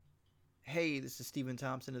Hey, this is Steven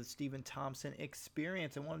Thompson of the Steven Thompson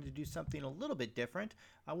Experience. I wanted to do something a little bit different.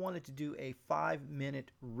 I wanted to do a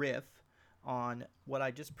 5-minute riff on what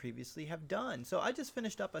I just previously have done. So I just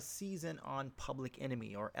finished up a season on Public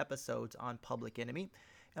Enemy, or episodes on Public Enemy,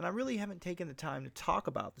 and I really haven't taken the time to talk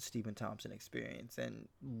about the Steven Thompson Experience and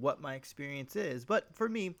what my experience is. But for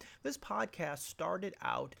me, this podcast started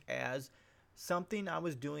out as something I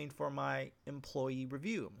was doing for my employee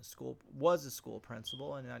review. School was a school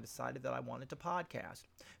principal, and I decided that I wanted to podcast.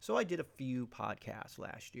 So I did a few podcasts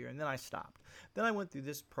last year, and then I stopped. Then I went through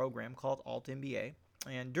this program called Alt MBA.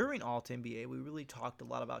 And during Alt MBA, we really talked a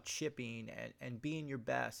lot about shipping and being your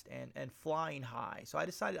best and flying high. So I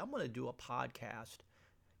decided I'm going to do a podcast,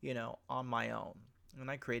 on my own.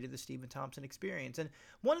 And I created the Steven Thompson Experience. And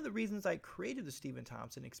one of the reasons I created the Steven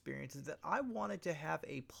Thompson Experience is that I wanted to have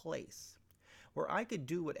a place where I could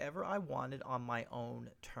do whatever I wanted on my own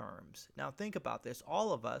terms. Now think about this.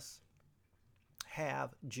 All of us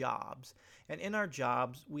have jobs, and in our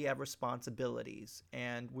jobs we have responsibilities,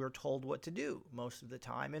 and we're told what to do most of the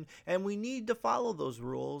time, and we need to follow those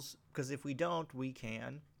rules, because if we don't, we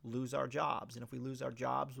can lose our jobs. And if we lose our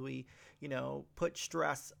jobs, we put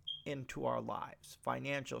stress into our lives,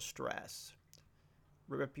 financial stress,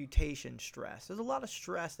 reputation stress. There's a lot of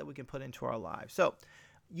stress that we can put into our lives. So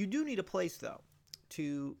you do need a place, though,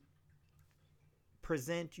 to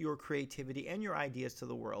present your creativity and your ideas to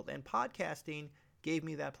the world. And podcasting gave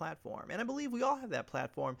me that platform. And I believe we all have that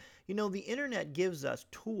platform. The internet gives us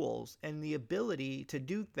tools and the ability to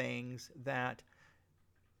do things that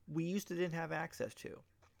we used to didn't have access to.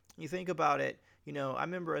 You think about it, I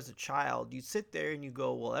remember as a child, you'd sit there and you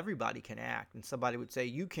go, well, everybody can act. And somebody would say,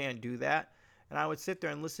 you can't do that. And I would sit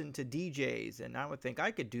there and listen to DJs, and I would think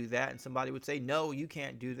I could do that. And somebody would say, no, you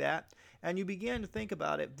can't do that. And you begin to think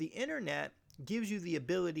about it. The internet gives you the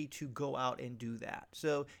ability to go out and do that.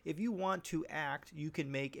 So if you want to act, you can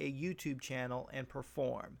make a YouTube channel and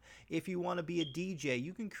perform. If you want to be a DJ,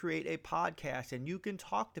 you can create a podcast, and you can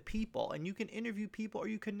talk to people, and you can interview people, or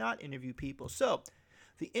you cannot interview people. So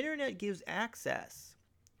the internet gives access,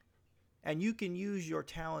 and you can use your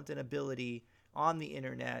talent and ability on the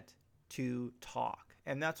internet to talk.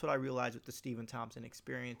 And that's what I realized with the Steven Thompson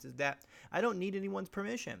Experience, is that I don't need anyone's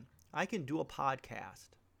permission. I can do a podcast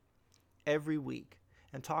every week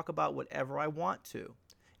and talk about whatever I want to,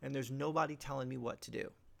 and there's nobody telling me what to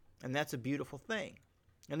do. And that's a beautiful thing.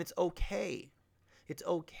 And it's okay. It's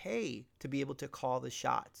okay to be able to call the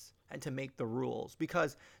shots and to make the rules,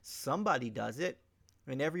 because somebody does it.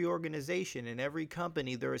 In every organization, in every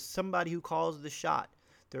company, there is somebody who calls the shot.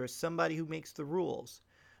 There is somebody who makes the rules.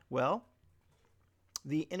 Well,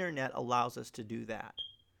 the internet allows us to do that.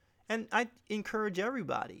 And I encourage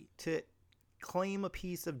everybody to claim a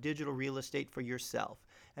piece of digital real estate for yourself,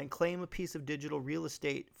 and claim a piece of digital real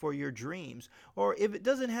estate for your dreams. Or if it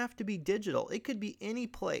doesn't have to be digital, it could be any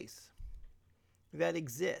place that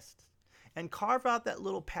exists. And carve out that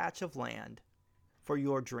little patch of land for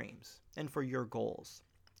your dreams and for your goals.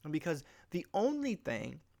 And because the only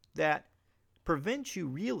thing that prevents you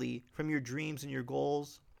really from your dreams and your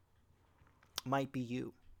goals might be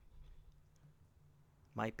you.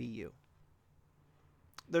 Might be you.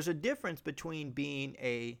 There's a difference between being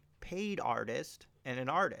a paid artist and an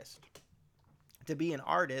artist. To be an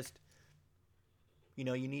artist, you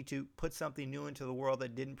need to put something new into the world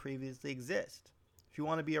that didn't previously exist. If you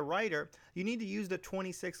want to be a writer, you need to use the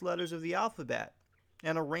 26 letters of the alphabet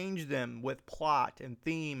and arrange them with plot and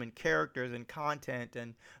theme and characters and content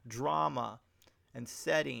and drama and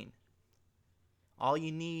setting. All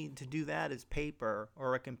you need to do that is paper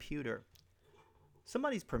or a computer.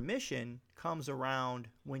 Somebody's permission comes around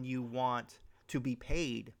when you want to be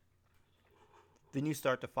paid. Then you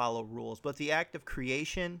start to follow rules. But the act of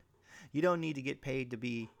creation, you don't need to get paid to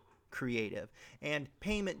be creative. And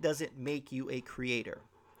payment doesn't make you a creator.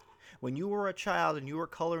 When you were a child and you were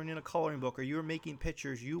coloring in a coloring book, or you were making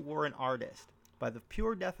pictures, you were an artist. By the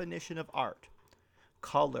pure definition of art,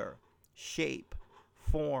 color, shape,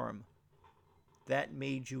 form, that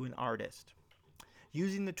made you an artist.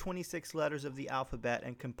 Using the 26 letters of the alphabet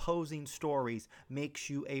and composing stories makes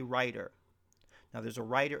you a writer. Now, there's a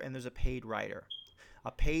writer and there's a paid writer.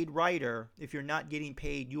 A paid writer, if you're not getting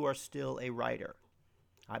paid, you are still a writer.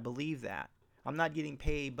 I believe that. I'm not getting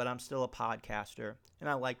paid, but I'm still a podcaster, and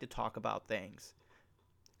I like to talk about things.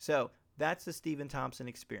 So that's the Steven Thompson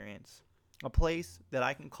Experience, a place that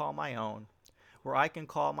I can call my own, where I can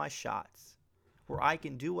call my shots, where I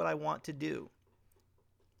can do what I want to do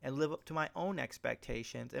and live up to my own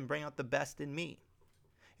expectations and bring out the best in me.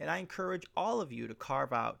 And I encourage all of you to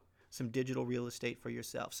carve out some digital real estate for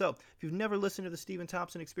yourself. So if you've never listened to the Steven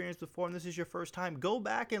Thompson Experience before and this is your first time, go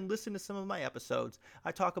back and listen to some of my episodes.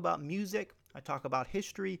 I talk about music, I talk about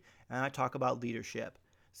history, and I talk about leadership.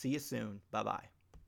 See you soon. Bye-bye.